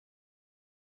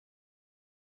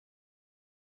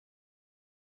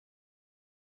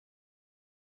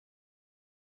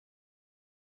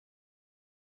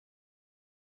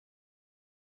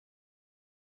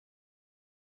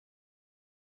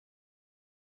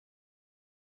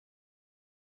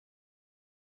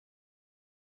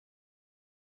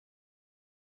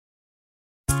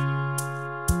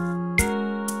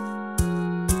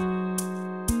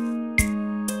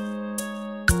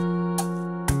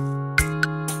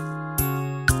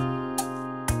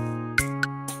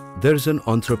There is an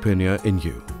entrepreneur in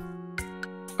you.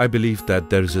 I believe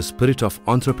that there is a spirit of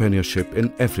entrepreneurship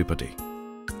in everybody.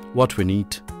 What we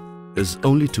need is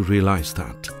only to realize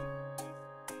that.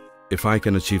 If I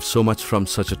can achieve so much from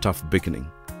such a tough beginning,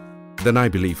 then I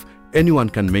believe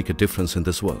anyone can make a difference in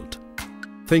this world.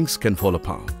 Things can fall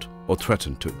apart or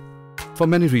threaten to, for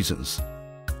many reasons.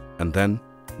 And then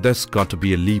there's got to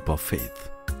be a leap of faith.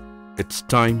 It's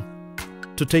time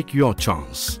to take your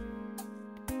chance.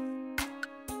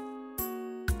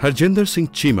 Harjinder Singh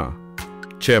Cheema,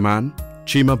 Chairman,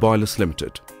 Cheema Boilers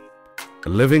Limited, a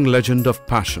living legend of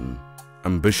passion,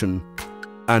 ambition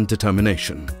and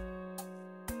determination.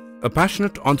 A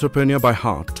passionate entrepreneur by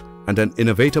heart and an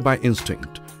innovator by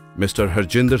instinct, Mr.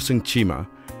 Harjinder Singh Cheema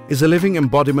is a living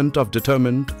embodiment of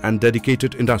determined and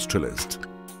dedicated industrialist.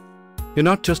 He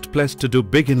not just blessed to do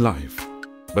big in life,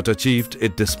 but achieved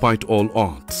it despite all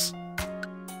odds.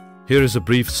 Here is a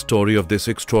brief story of this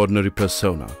extraordinary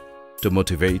persona to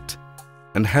motivate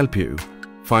and help you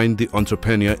find the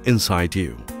entrepreneur inside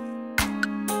you.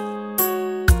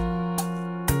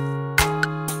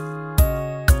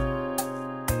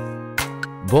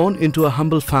 Born into a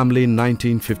humble family in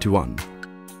 1951,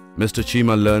 Mr.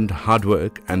 Cheema learned hard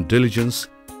work and diligence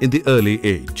in the early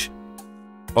age.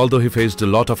 Although he faced a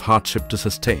lot of hardship to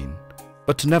sustain,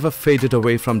 but never faded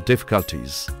away from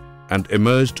difficulties and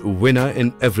emerged a winner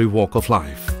in every walk of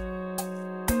life.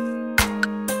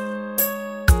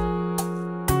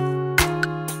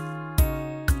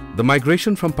 The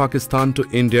migration from Pakistan to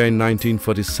India in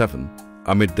 1947,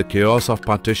 amid the chaos of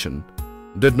partition,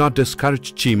 did not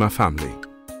discourage Cheema family.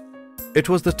 It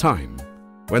was the time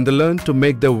when they learned to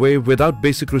make their way without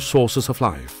basic resources of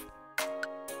life.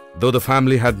 Though the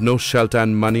family had no shelter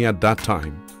and money at that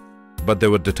time, but they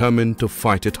were determined to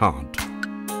fight it hard.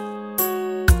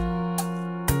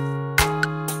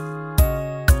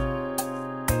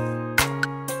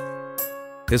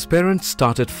 His parents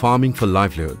started farming for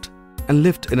livelihood and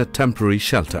lived in a temporary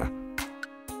shelter.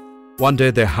 One day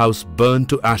their house burned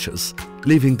to ashes,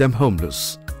 leaving them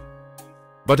homeless.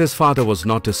 But his father was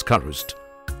not discouraged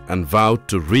and vowed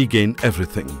to regain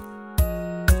everything.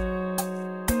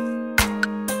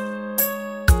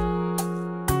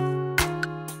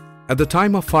 At the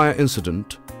time of fire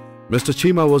incident, Mr.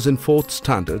 Cheema was in 4th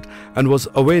standard and was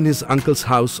away in his uncle's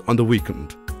house on the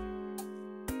weekend.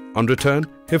 On return,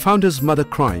 he found his mother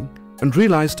crying and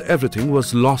realized everything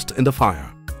was lost in the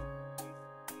fire.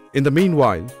 In the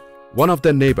meanwhile, one of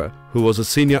their neighbor, who was a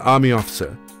senior army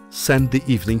officer, sent the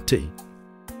evening tea.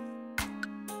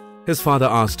 His father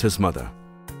asked his mother,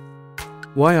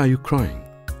 "Why are you crying?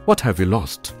 What have you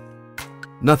lost?"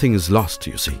 "Nothing is lost,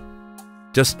 you see.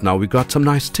 Just now we got some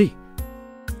nice tea,"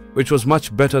 which was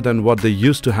much better than what they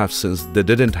used to have since they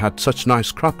didn't have such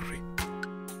nice crockery.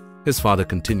 His father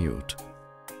continued,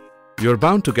 "You're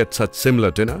bound to get such similar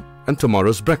dinner and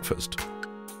tomorrow's breakfast.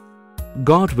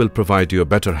 God will provide you a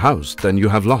better house than you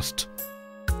have lost."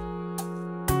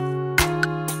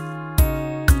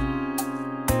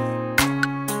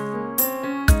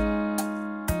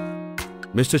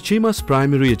 Mr. Cheema's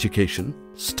primary education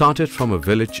started from a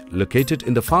village located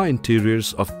in the far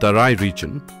interiors of Tarai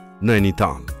region,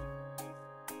 Nainital.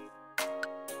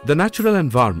 The natural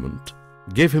environment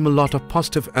gave him a lot of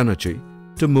positive energy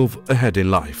to move ahead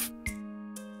in life.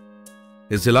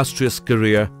 His illustrious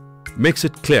career makes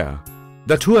it clear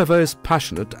that whoever is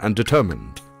passionate and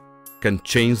determined can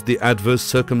change the adverse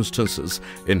circumstances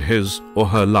in his or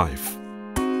her life.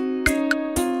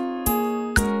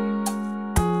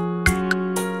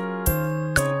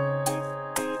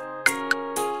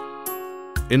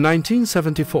 In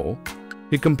 1974,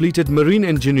 he completed marine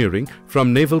engineering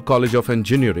from Naval College of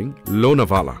Engineering,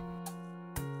 Lonavala.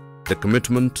 The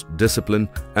commitment, discipline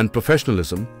and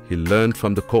professionalism he learned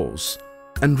from the course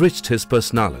enriched his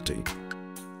personality,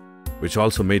 which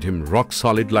also made him rock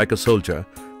solid like a soldier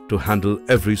to handle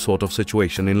every sort of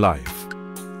situation in life.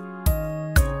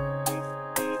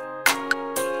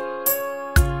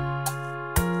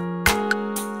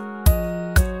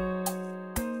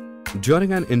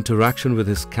 During an interaction with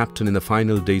his captain in the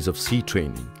final days of sea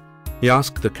training, he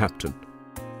asked the captain,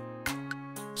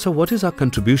 "So what is our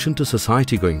contribution to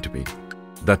society going to be?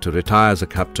 That to retire as a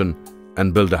captain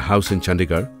and build a house in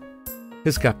Chandigarh?"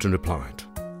 His captain replied,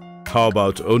 "How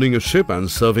about owning a ship and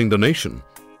serving the nation?"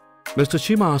 Mr.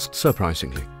 Cheema asked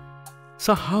surprisingly,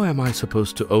 "So how am I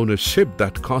supposed to own a ship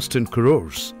that cost in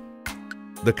crores?"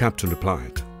 The captain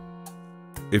replied,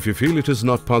 "If you feel it is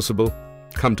not possible,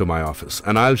 come to my office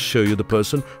and I'll show you the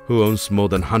person who owns more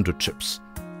than 100 ships."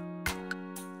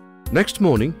 Next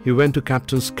morning, he went to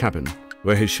captain's cabin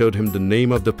where he showed him the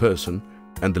name of the person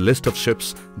and the list of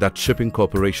ships that shipping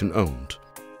corporation owned.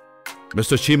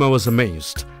 Mr. Cheema was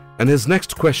amazed, and his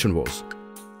next question was,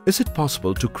 is it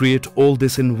possible to create all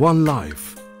this in one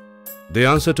life? The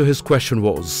answer to his question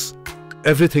was,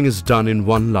 everything is done in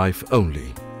one life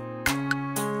only.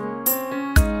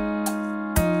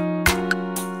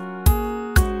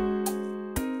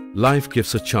 Life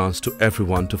gives a chance to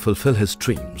everyone to fulfill his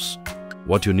dreams.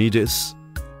 What you need is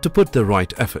to put the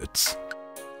right efforts.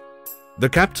 The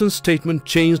captain's statement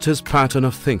changed his pattern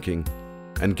of thinking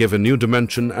and gave a new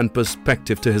dimension and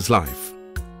perspective to his life.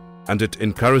 And it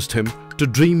encouraged him to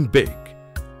dream big,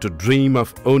 to dream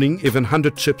of owning even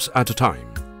 100 ships at a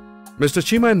time. Mr.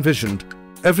 Cheema envisioned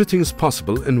everything is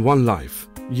possible in one life.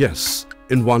 Yes,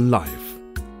 in one life.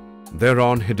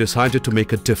 Thereon, he decided to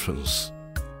make a difference.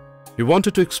 He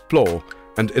wanted to explore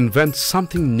and invent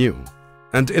something new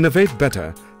and innovate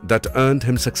better that earned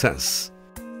him success.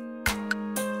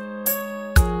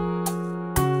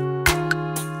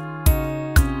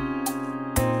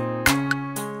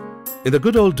 In the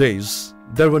good old days,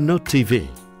 there were no TV.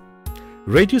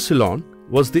 Radio Ceylon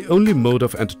was the only mode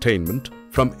of entertainment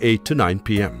from 8 to 9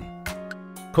 p.m.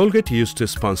 Colgate used to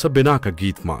sponsor Bina Ka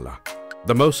Geet Mala,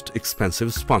 the most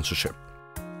expensive sponsorship.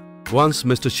 Once,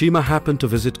 Mr. Cheema happened to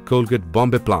visit Colgate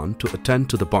Bombay plant to attend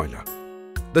to the boiler.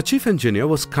 The chief engineer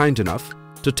was kind enough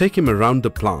to take him around the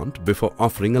plant before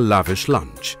offering a lavish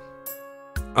lunch.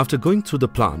 After going through the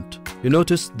plant, he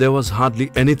noticed there was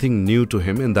hardly anything new to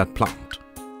him in that plant.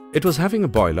 It was having a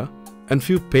boiler and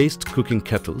few paste cooking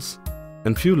kettles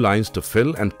and few lines to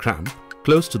fill and cramp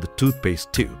close to the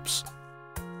toothpaste tubes.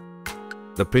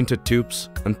 The printed tubes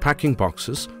and packing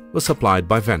boxes were supplied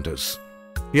by vendors.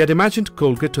 He had imagined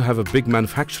Colgate to have a big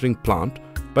manufacturing plant,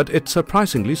 but its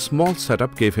surprisingly small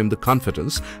setup gave him the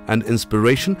confidence and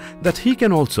inspiration that he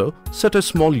can also set a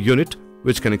small unit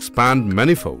which can expand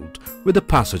manifold with the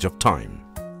passage of time.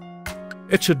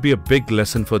 It should be a big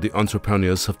lesson for the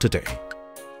entrepreneurs of today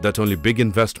that only big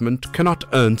investment cannot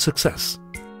earn success.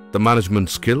 The management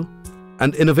skill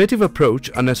and innovative approach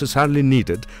are necessarily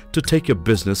needed to take your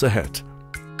business ahead.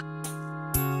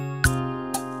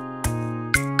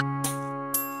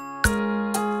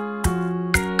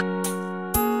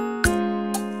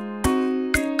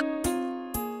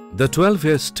 The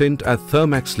 12-year stint at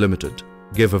Thermax Limited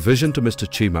gave a vision to Mr.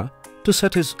 Cheema to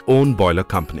set his own boiler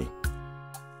company.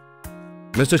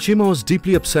 Mr. Cheema was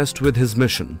deeply obsessed with his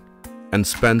mission and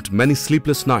spent many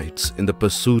sleepless nights in the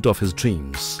pursuit of his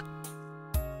dreams.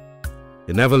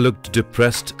 He never looked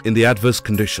depressed in the adverse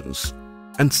conditions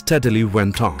and steadily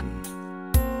went on.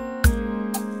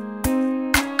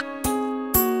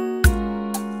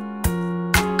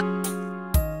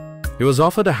 He was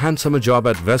offered a handsomer job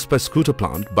at Vespa scooter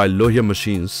plant by Lohia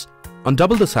Machines on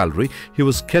double the salary he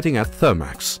was getting at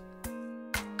Thermax.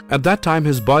 At that time,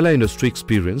 his boiler industry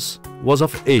experience was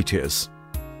of 8 years,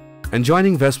 and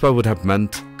joining Vespa would have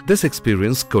meant this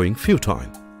experience going futile.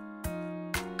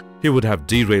 He would have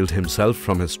derailed himself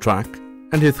from his track,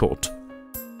 and he thought,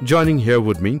 joining here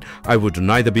would mean I would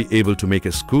neither be able to make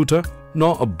a scooter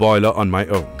nor a boiler on my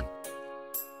own.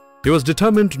 He was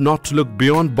determined not to look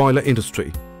beyond boiler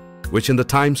industry, which in the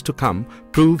times to come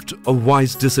proved a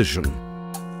wise decision.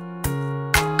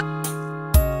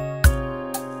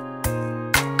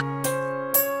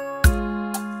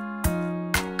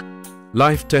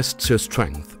 Life tests your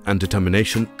strength and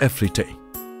determination every day.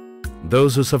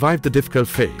 Those who survive the difficult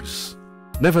phase,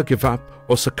 never give up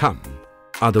or succumb,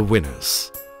 are the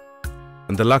winners.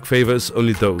 And the luck favors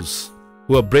only those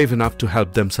who are brave enough to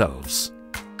help themselves.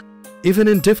 Even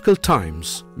in difficult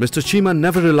times, Mr. Cheema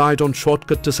never relied on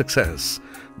shortcut to success,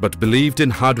 but believed in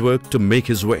hard work to make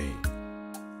his way.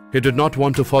 He did not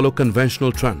want to follow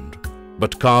conventional trend,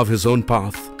 but carve his own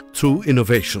path through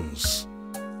innovations.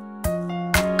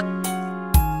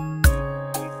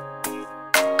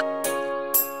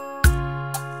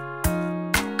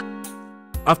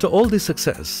 After all this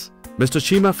success, Mr.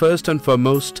 Cheema first and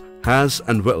foremost has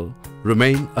and will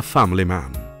remain a family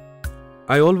man.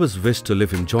 I always wish to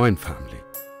live in joint family.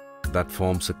 That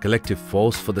forms a collective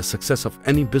force for the success of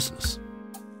any business.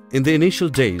 In the initial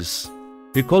days,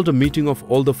 he called a meeting of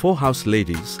all the 4 house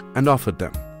ladies and offered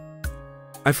them.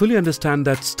 I fully understand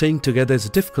that staying together is a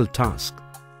difficult task.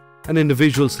 An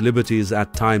individual's liberty is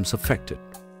at times affected.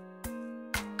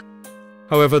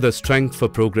 However, the strength for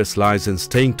progress lies in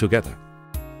staying together.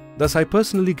 Thus, I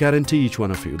personally guarantee each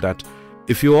one of you that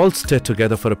if you all stay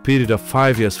together for a period of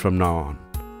 5 years from now on,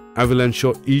 I will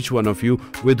ensure each one of you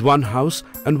with 1 house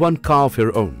and 1 car of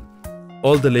your own.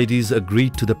 All the ladies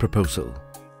agreed to the proposal.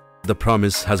 The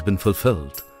promise has been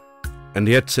fulfilled. And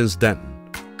yet since then,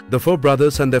 the 4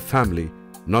 brothers and their family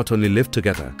not only live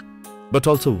together, but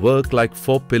also work like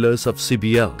 4 pillars of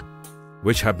CBL.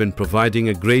 which have been providing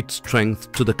a great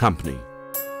strength to the company.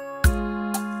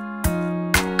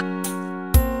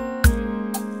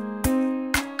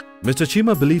 Mr.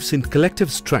 Cheema believes in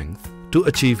collective strength to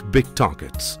achieve big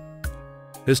targets.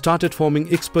 He started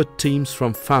forming expert teams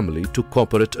from family to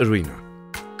corporate arena.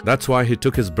 That's why he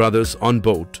took his brothers on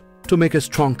board to make a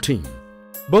strong team.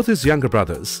 Both his younger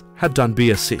brothers had done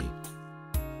BSc.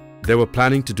 They were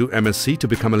planning to do MSc to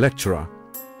become a lecturer.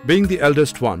 Being the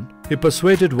eldest one, he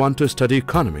persuaded one to study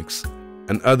economics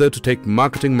and other to take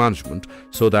marketing management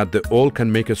so that they all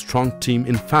can make a strong team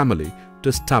in family to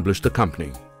establish the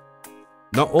company.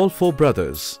 Now all four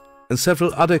brothers and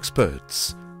several other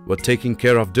experts were taking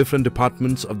care of different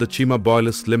departments of the Cheema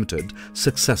Boilers Limited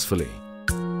successfully.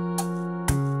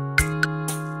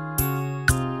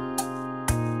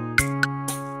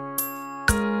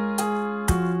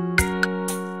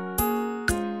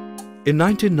 In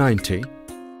 1990,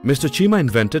 Mr. Cheema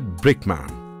invented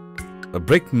Brickman, a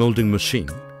brick molding machine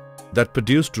that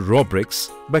produced raw bricks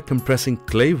by compressing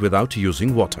clay without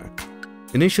using water.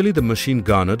 Initially, the machine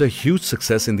garnered a huge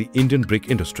success in the Indian brick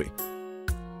industry.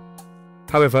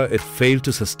 However, it failed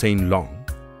to sustain long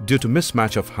due to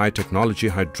mismatch of high-technology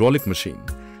hydraulic machine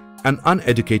and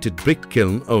uneducated brick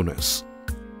kiln owners.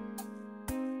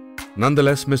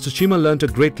 Nonetheless, Mr. Cheema learnt a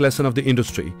great lesson of the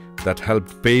industry that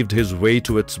helped pave his way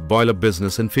to its boiler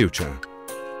business in future.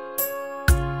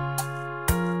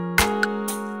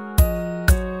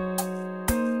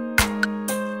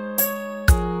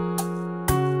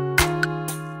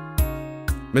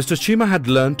 Mr. Cheema had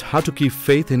learnt how to keep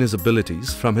faith in his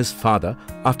abilities from his father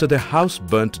after their house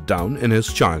burnt down in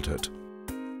his childhood.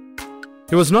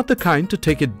 He was not the kind to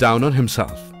take it down on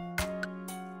himself.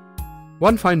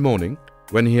 One fine morning,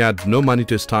 when he had no money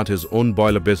to start his own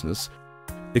boiler business,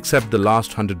 except the last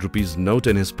 100 rupees note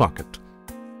in his pocket,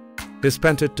 he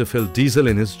spent it to fill diesel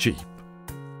in his jeep.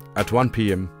 At 1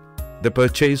 p.m., they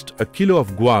purchased a kilo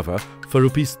of guava for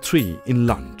rupees 3 in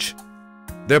lunch.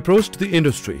 They approached the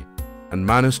industry and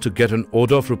managed to get an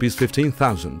order of rupees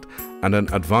 15,000 and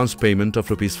an advance payment of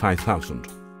rupees 5,000.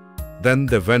 Then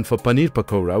they went for paneer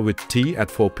pakora with tea at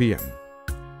 4 p.m.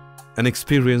 An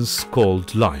experience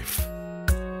called life.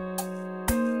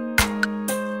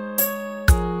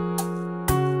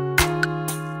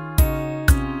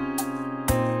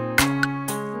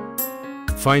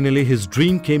 Finally, his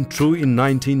dream came true in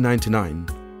 1999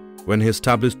 when he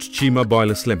established Cheema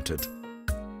Boilers Limited.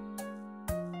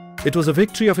 It was a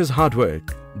victory of his hard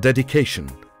work, dedication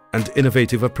and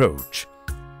innovative approach.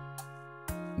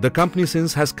 The company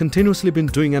since has continuously been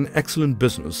doing an excellent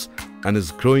business and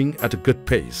is growing at a good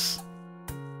pace.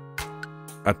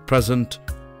 At present,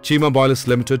 Cheema Boilers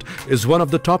Limited is one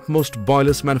of the topmost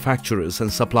boilers manufacturers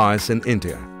and suppliers in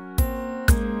India.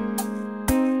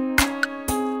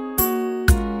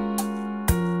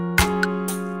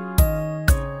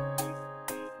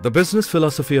 The business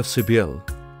philosophy of CBL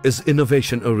is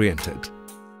innovation-oriented.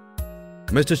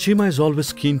 Mr. Cheema is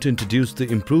always keen to introduce the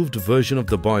improved version of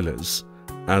the boilers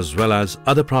as well as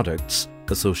other products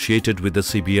associated with the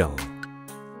CBL.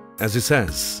 As he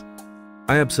says,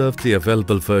 I observed the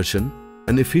available version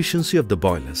and efficiency of the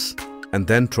boilers and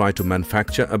then try to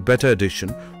manufacture a better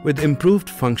edition with improved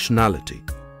functionality,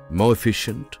 more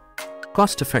efficient,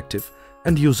 cost-effective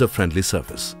and user-friendly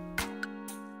service.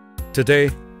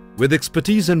 Today, with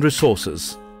expertise and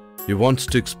resources, he wants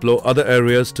to explore other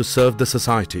areas to serve the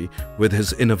society with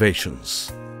his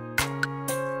innovations.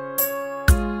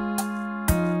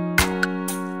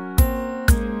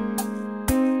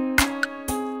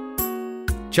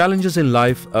 Challenges in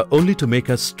life are only to make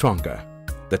us stronger.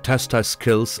 They test our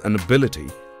skills and ability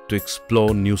to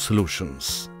explore new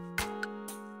solutions.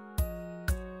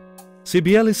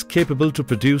 CBL is capable to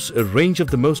produce a range of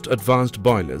the most advanced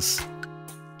boilers,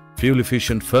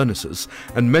 fuel-efficient furnaces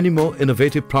and many more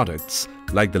innovative products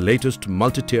like the latest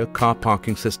multi-tier car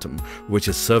parking system which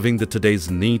is serving the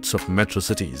today's needs of metro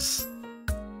cities.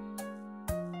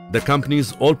 The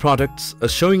company's all products are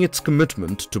showing its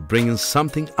commitment to bring in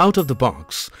something out of the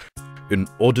box in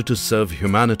order to serve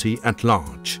humanity at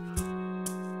large.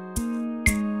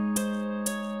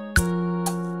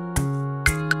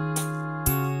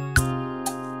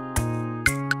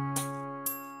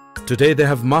 Today they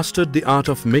have mastered the art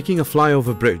of making a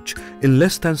flyover bridge in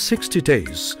less than 60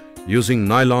 days using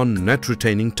nylon net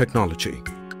retaining technology.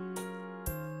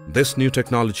 This new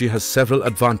technology has several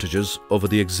advantages over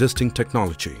the existing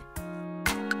technology.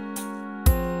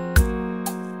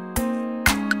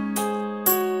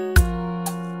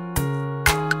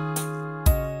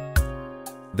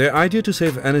 Their idea to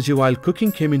save energy while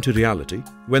cooking came into reality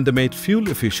when they made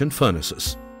fuel-efficient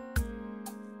furnaces.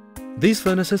 These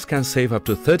furnaces can save up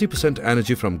to 30%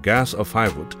 energy from gas or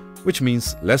firewood, which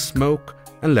means less smoke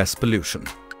and less pollution.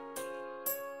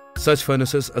 Such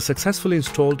furnaces are successfully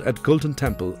installed at Golden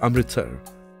Temple, Amritsar,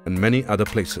 and many other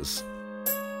places.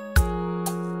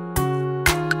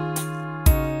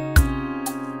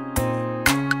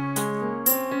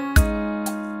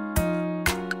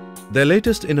 Their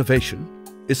latest innovation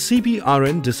is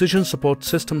CBRN Decision Support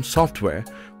System software,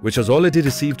 which has already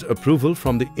received approval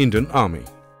from the Indian Army.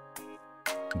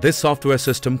 This software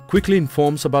system quickly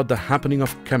informs about the happening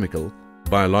of chemical,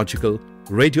 biological,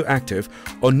 radioactive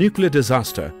or nuclear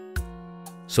disaster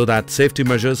so that safety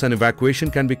measures and evacuation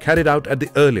can be carried out at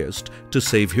the earliest to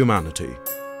save humanity.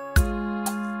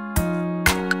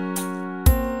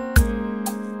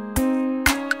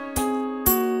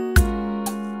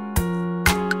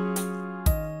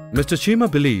 Mr.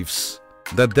 Cheema believes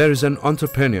that there is an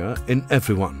entrepreneur in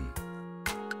everyone.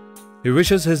 He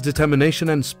wishes his determination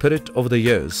and spirit over the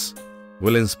years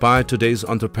will inspire today's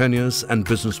entrepreneurs and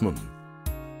businessmen.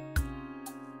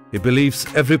 He believes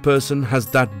every person has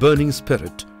that burning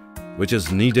spirit which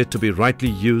is needed to be rightly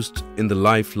used in the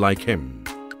life like him.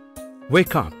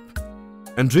 Wake up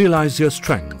and realize your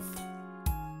strength.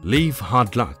 Leave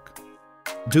hard luck.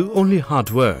 Do only hard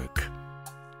work.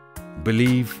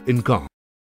 Believe in God.